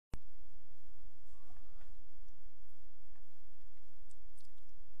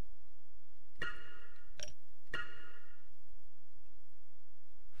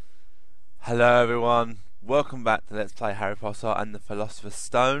Hello everyone, welcome back to Let's Play Harry Potter and the Philosopher's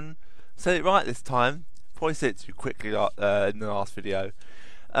Stone. Said it right this time, probably said it too quickly in the last video.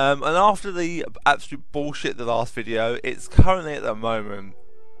 And after the absolute bullshit of the last video, it's currently at the moment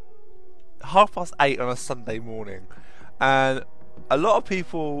 8:30 on a Sunday morning. And a lot of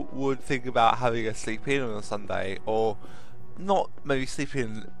people would think about having a sleep in on a Sunday, or not maybe sleep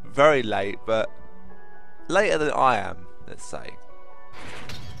in very late, but later than I am, let's say.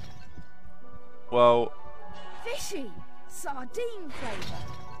 Well, Fishy! Sardine flavour!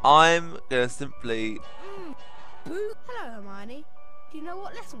 I'm gonna simply... Boo! Hello, Hermione. Do you know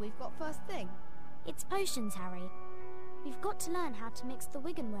what lesson we've got first thing? It's potions, Harry. We've got to learn how to mix the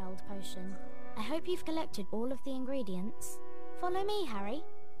Wiggenweld potion. I hope you've collected all of the ingredients. Follow me, Harry.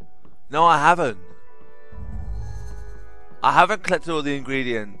 No, I haven't. I haven't collected all the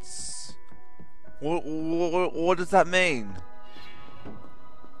ingredients. What does that mean?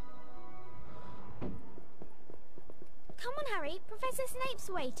 Come on, Harry. Professor Snape's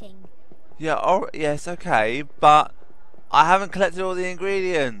waiting. Yeah, yes, okay, but I haven't collected all the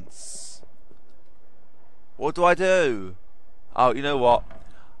ingredients. What do I do? Oh, you know what?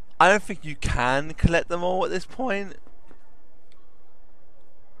 I don't think you can collect them all at this point.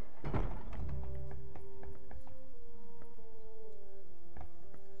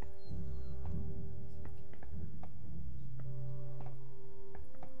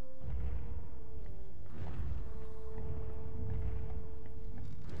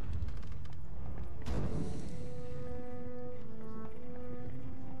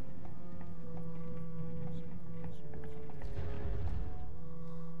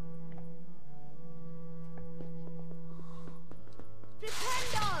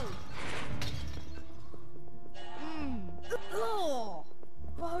 Flipendo! Oh!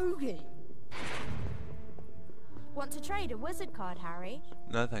 Bogey! Want to trade a wizard card, Harry?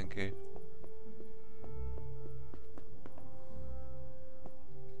 No, thank you.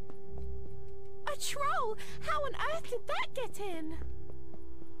 A troll! How on earth did that get in?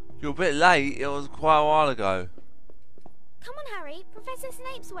 You're a bit late. It was quite a while ago. Come on, Harry. Professor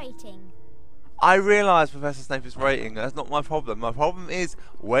Snape's waiting. I realise Professor Snape is waiting. That's not my problem. My problem is,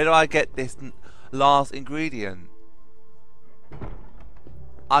 where do I get this last ingredient?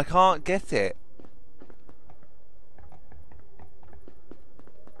 I can't get it.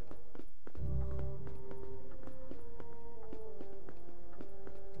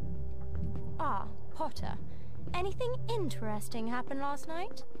 Ah, Potter. Anything interesting happened last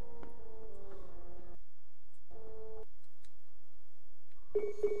night?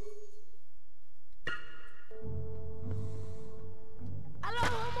 Hello,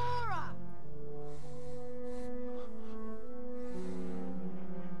 Amora!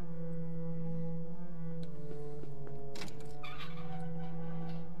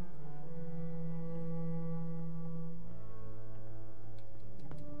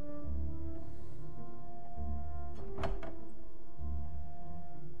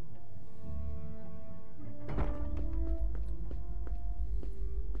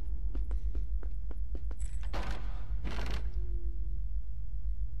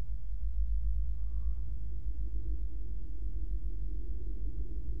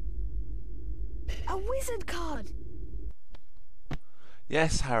 A wizard card!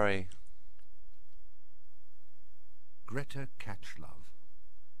 Yes, Harry. Greta Catchlove,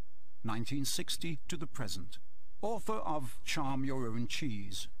 1960 to the present, author of Charm Your Own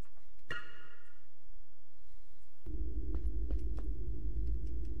Cheese.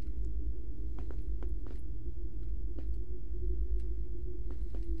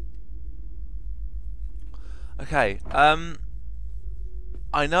 Okay,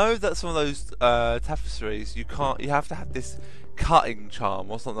 I know that some of those tapestries you have to have this cutting charm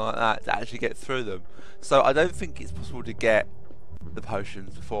or something like that to actually get through them. So I don't think it's possible to get the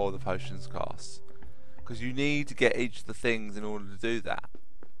potions before the potions cast, because you need to get each of the things in order to do that.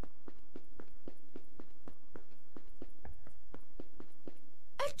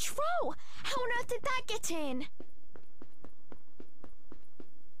 A troll! How on earth did that get in?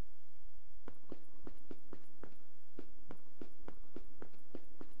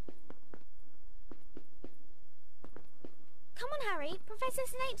 Come on, Harry. Professor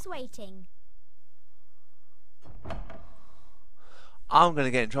Snape's waiting. I'm going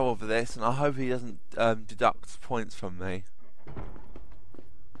to get in trouble for this, and I hope he doesn't deduct points from me.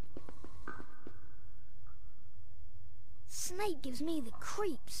 Snape gives me the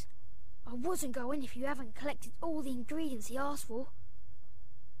creeps. I wasn't going if you haven't collected all the ingredients he asked for.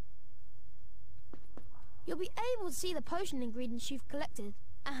 You'll be able to see the potion ingredients you've collected,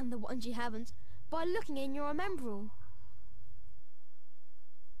 and the ones you haven't, by looking in your remembrall.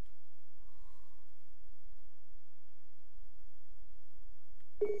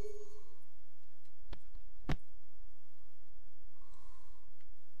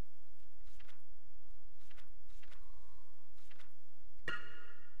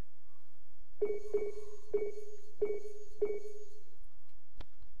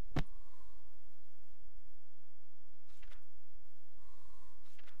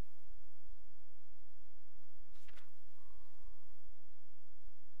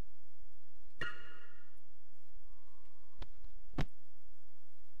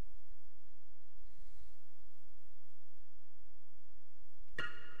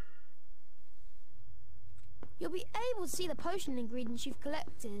 You'll be able to see the potion ingredients you've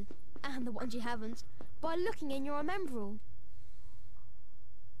collected, and the ones you haven't, by looking in your remembrall.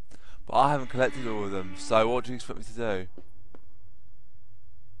 But I haven't collected all of them, so what do you expect me to do?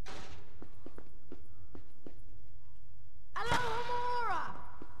 Alohomora!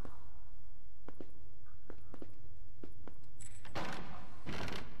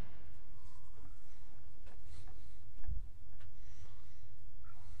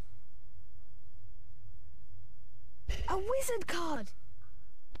 A wizard card!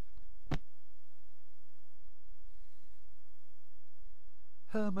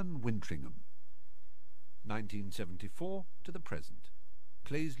 Herman Wintringham, 1974 to the present,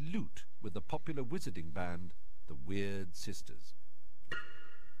 plays lute with the popular wizarding band, the Weird Sisters.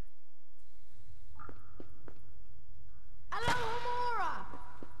 Alohomora!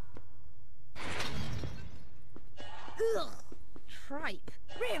 Ugh! Tripe!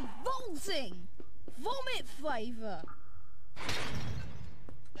 Revolting! Vomit flavour!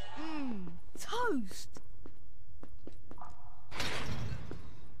 Toast!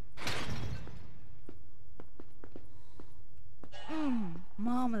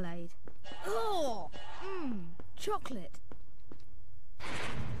 Marmalade. Oh! Chocolate.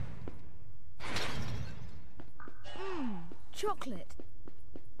 Chocolate.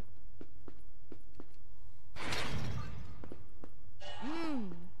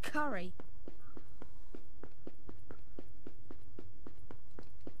 Curry.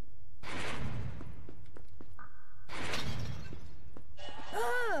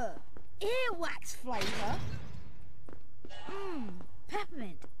 Earwax flavour.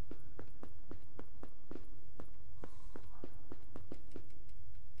 Peppermint.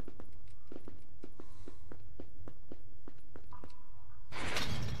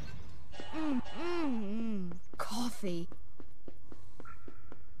 Coffee.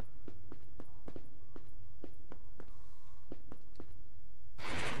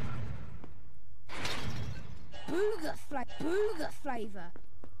 Booger flavour.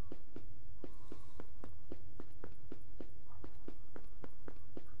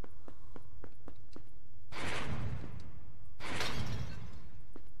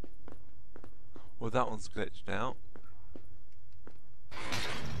 Well, that one's glitched out.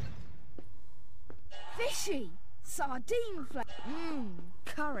 Fishy. Sardine flavour.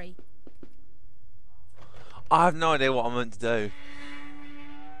 Curry. I have no idea what I'm meant to do.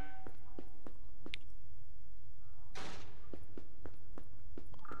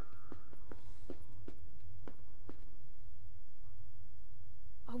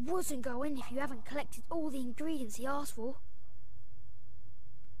 I wasn't going if you haven't collected all the ingredients he asked for.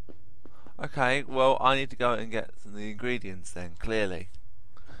 Okay, well, I need to go and get some of the ingredients then, clearly.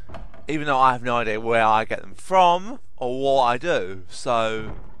 Even though I have no idea where I get them from or what I do,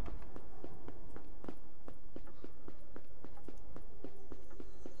 so...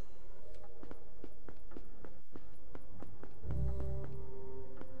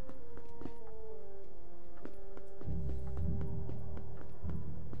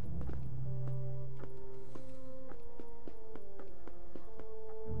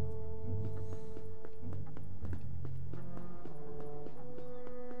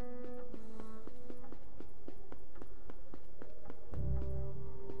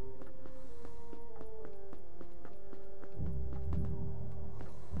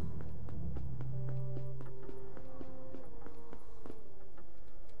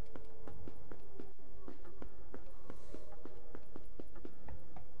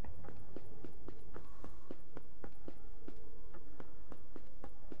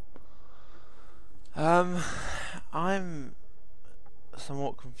 I'm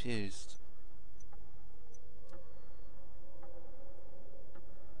somewhat confused.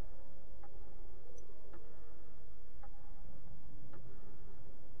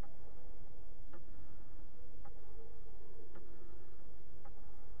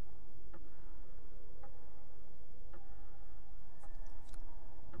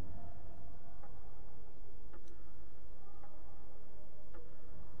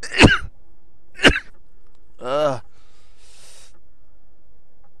 Ugh.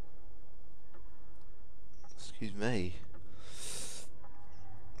 Excuse me.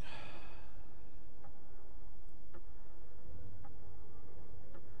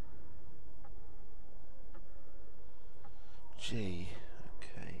 G.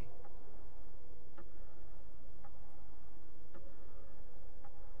 Okay.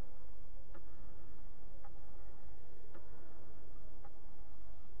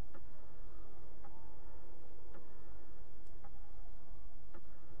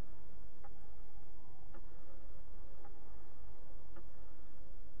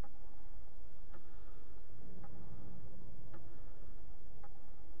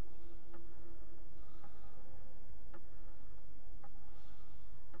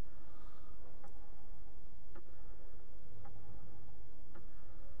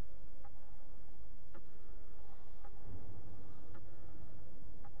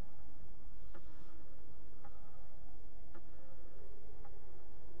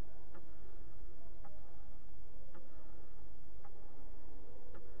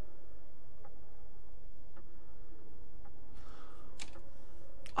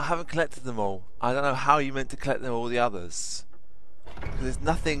 I haven't collected them all. I don't know how you meant to collect them all the others. Because there's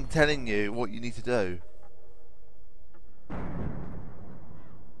nothing telling you what you need to do.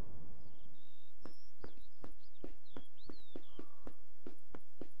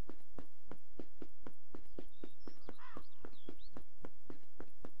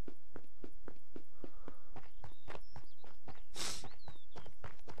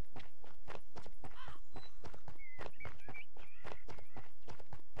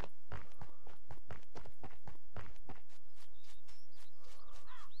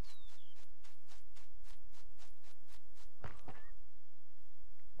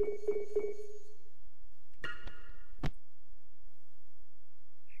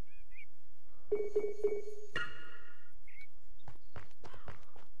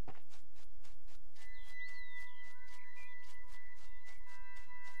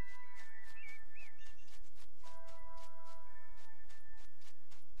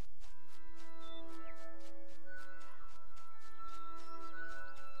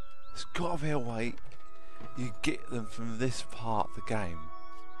 There's got to be a way you get them from this part of the game.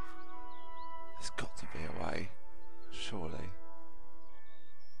 There's got to be a way, surely.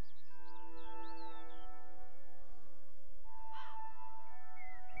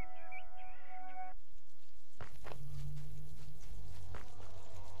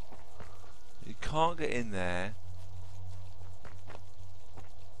 You can't get in there.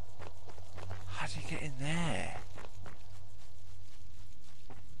 How do you get in there?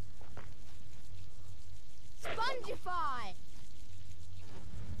 Spongify!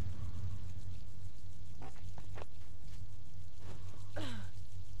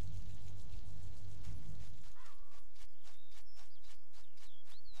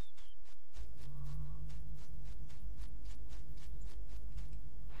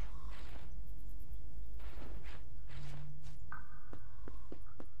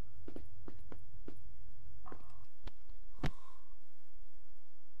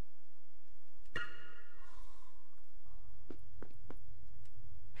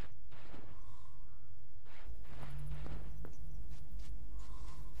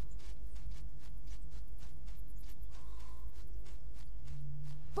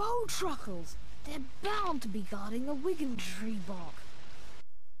 Bold truckles! They're bound to be guarding the Wigandry bark.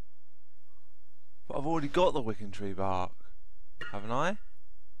 But I've already got the Wigandry bark, haven't I?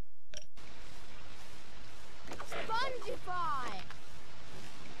 Spongify!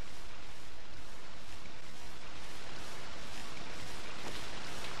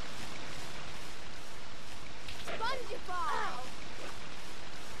 Spongify!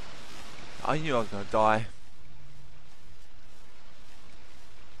 I knew I was going to die.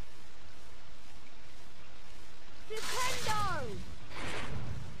 Stupendo!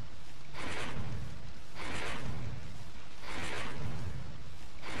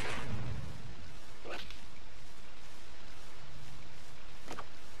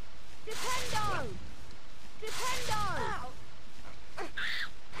 Stupendo! Stupendo!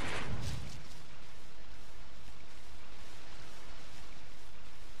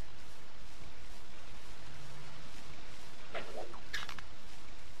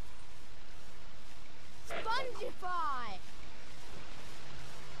 Spongify!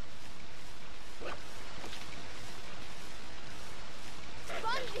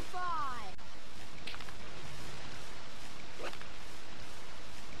 Spongify!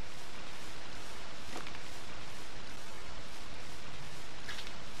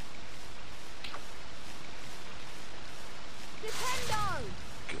 Stupendo!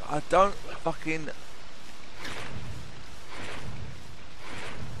 I don't fucking...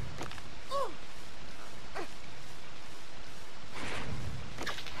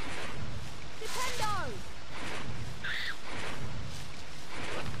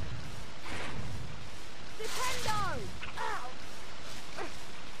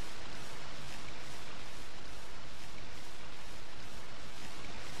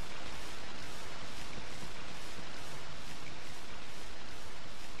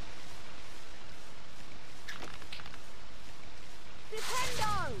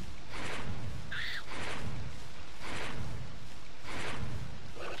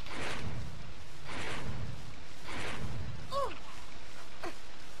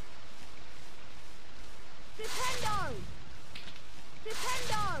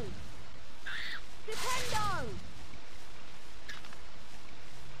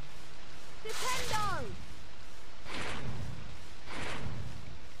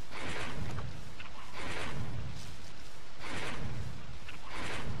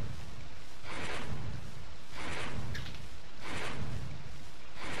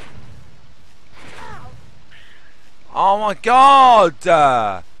 Oh my god!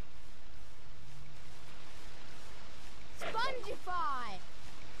 Spongify!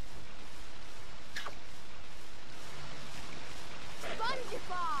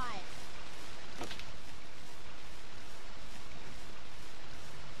 Spongify!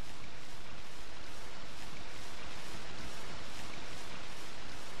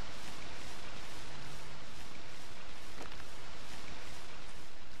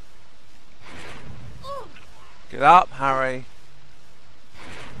 Get up, Harry.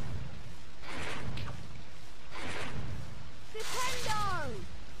 Nintendo!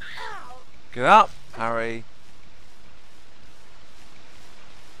 Get up, Harry.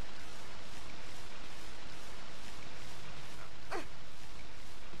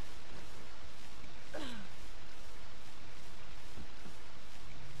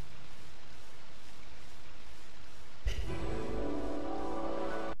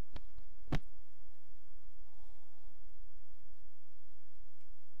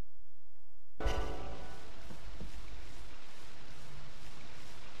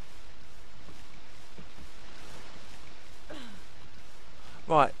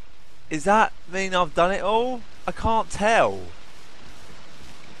 Right, is that mean I've done it all? I can't tell.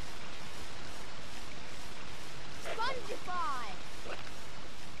 Spongify!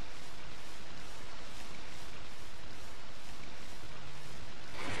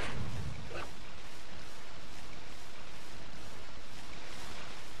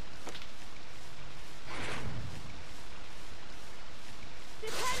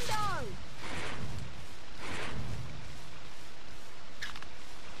 Nintendo!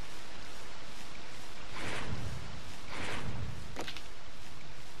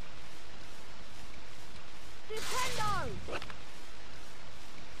 Nintendo!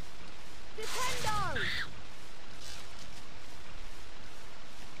 Nintendo!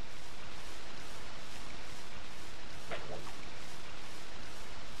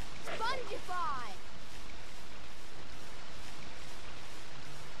 Spongify!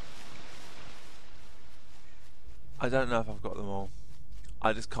 I don't know if I've got them all.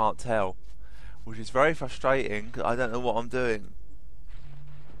 I just can't tell, which is very frustrating because I don't know what I'm doing.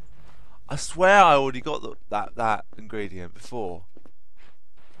 I swear I already got that ingredient before.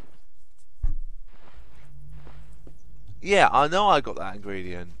 Yeah, I know I got that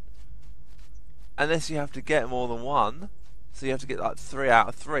ingredient. Unless you have to get more than one. So you have to get like 3 out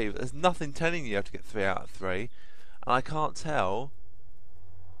of 3. But there's nothing telling you have to get 3 out of 3. And I can't tell.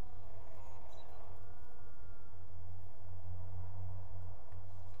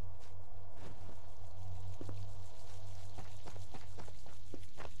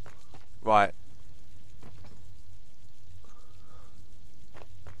 Right.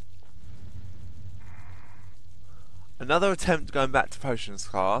 Another attempt going back to potions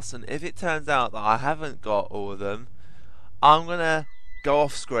class, and if it turns out that I haven't got all of them, I'm gonna go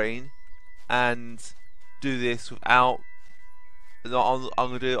off screen and do this without. I'm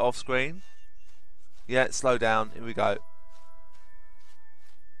gonna do it off screen. Yeah, slow down. Here we go.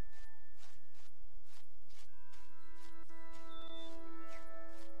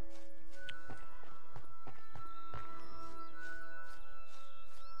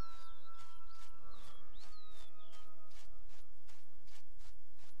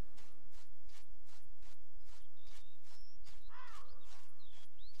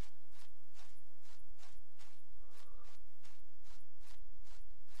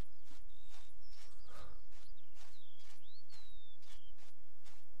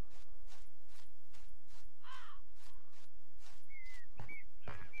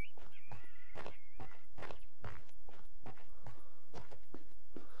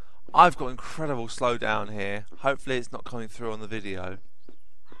 I've got incredible slowdown here. Hopefully it's not coming through on the video.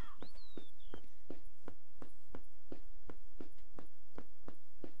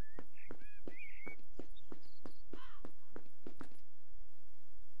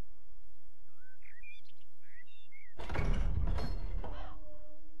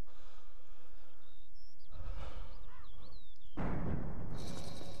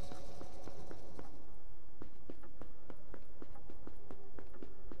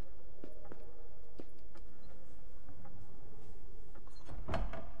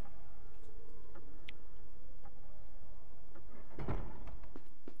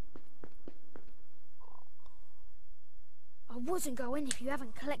 I wasn't going if you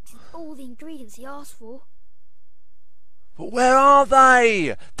haven't collected all the ingredients he asked for. But where are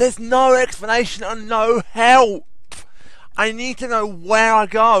they? There's no explanation and no help. I need to know where I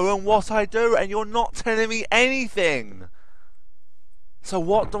go and what I do, and you're not telling me anything. So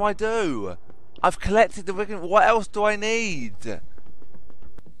what do I do? I've collected the Wiccan. What else do I need?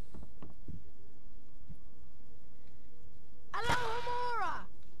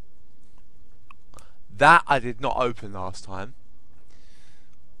 That I did not open last time.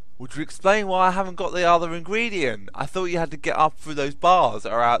 Would you explain why I haven't got the other ingredient? I thought you had to get up through those bars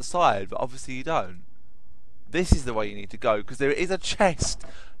that are outside, but obviously you don't. This is the way you need to go, because there is a chest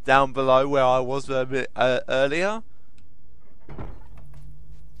down below where I was a bit earlier.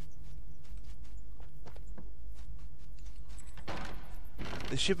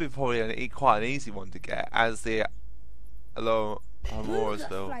 This should be probably quite an easy one to get, as the Aurora's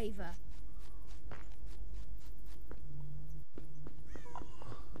flavour.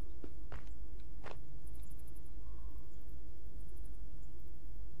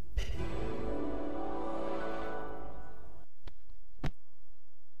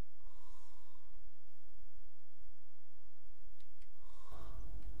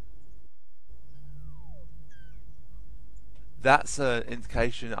 That's an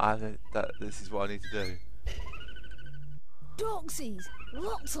indication that this is what I need to do. Doxies!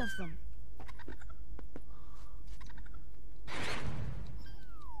 Lots of them!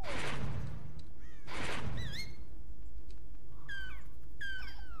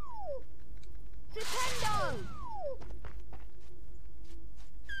 Nintendo!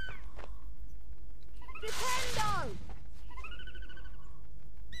 Nintendo!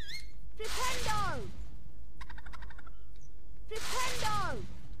 Nintendo! Nintendo!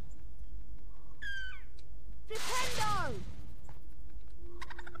 Nintendo!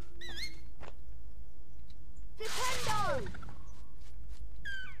 Nintendo!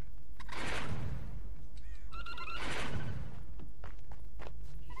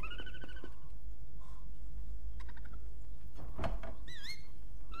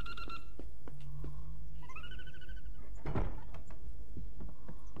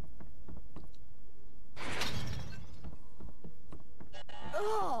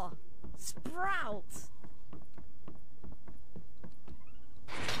 Oh, sprouts!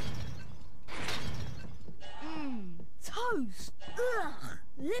 Toast! Ugh!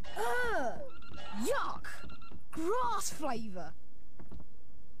 Yuck! Grass flavour!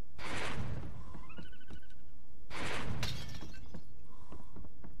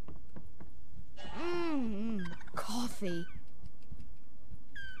 Coffee!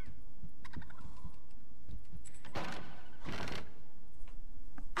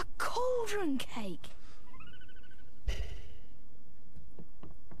 A cauldron cake!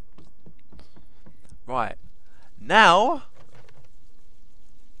 Right. Now,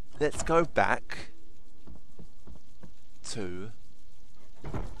 let's go back to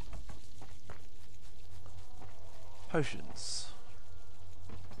potions.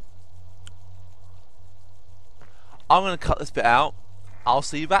 I'm going to cut this bit out. I'll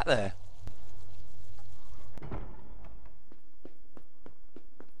see you back there.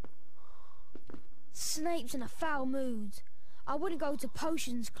 Snape's in a foul mood. I wouldn't go to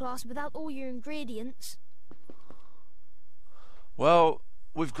potions class without all your ingredients. Well,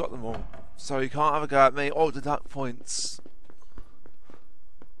 we've got them all, so you can't have a go at me or deduct points.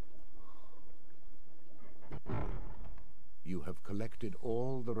 You have collected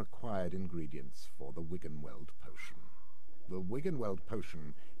all the required ingredients for the Wiggenweld potion. The Wiggenweld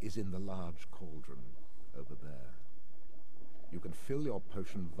potion is in the large cauldron over there. You can fill your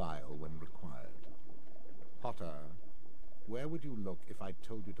potion vial when required. Potter, where would you look if I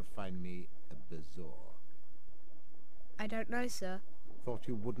told you to find me a bezoar? I don't know, sir. Thought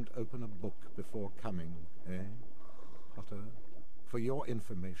you wouldn't open a book before coming, eh, Potter? For your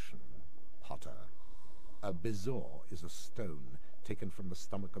information, Potter, a bezoar is a stone taken from the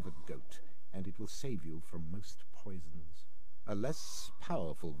stomach of a goat, and it will save you from most poisons. A less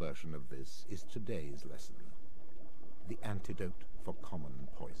powerful version of this is today's lesson. The antidote for common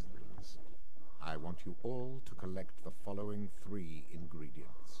poisons. I want you all to collect the following 3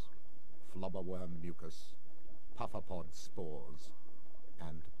 ingredients: flobberworm mucus, pufferpod spores,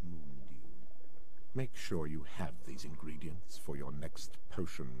 and moondew. Make sure you have these ingredients for your next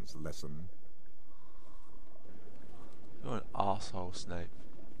potions lesson. You're an arsehole, Snape.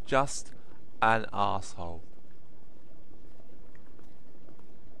 Just an arsehole.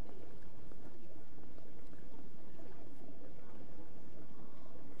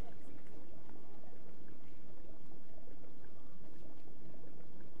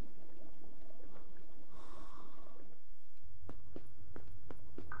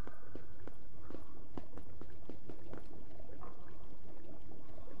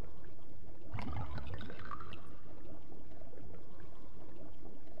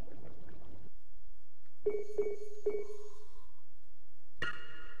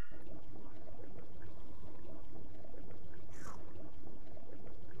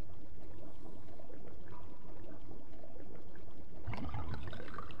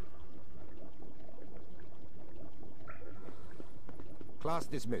 Class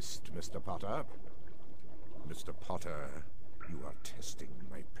dismissed, Mr. Potter. Mr. Potter, you are testing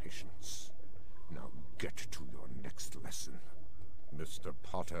my patience. Now get to your next lesson. Mr.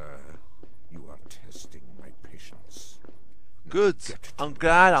 Potter, you are testing my patience. Now Good. get to I'm your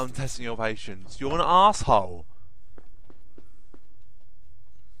glad next I'm testing your patience. You're an asshole.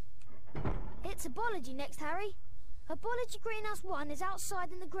 It's Herbology next, Harry. Herbology Greenhouse 1 is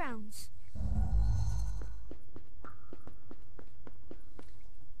outside in the grounds.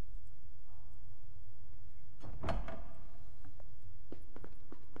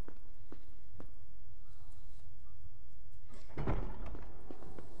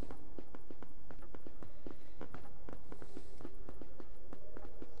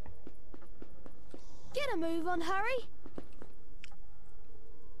 Get a move on, Harry.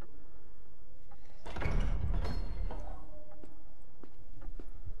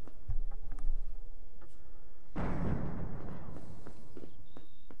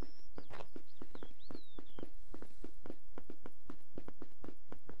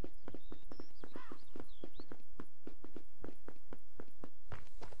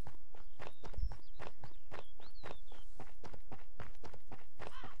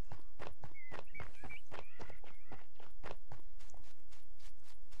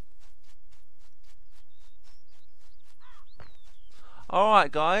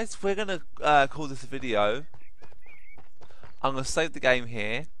 Alright guys, we're going to call this a video. I'm going to save the game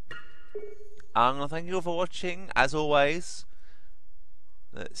here. I'm going to thank you all for watching, as always.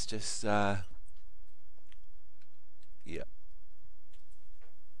 Let's just, yeah.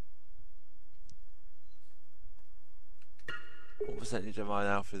 What percentage am I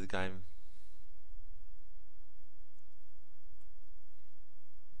now through the game?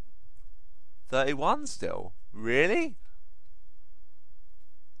 31 still? Really?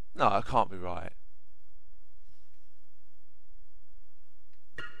 No, it can't be right.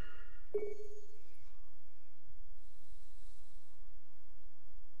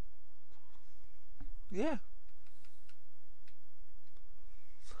 Yeah.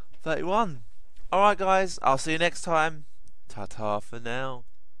 31. Alright guys, I'll see you next time. Ta-ta for now.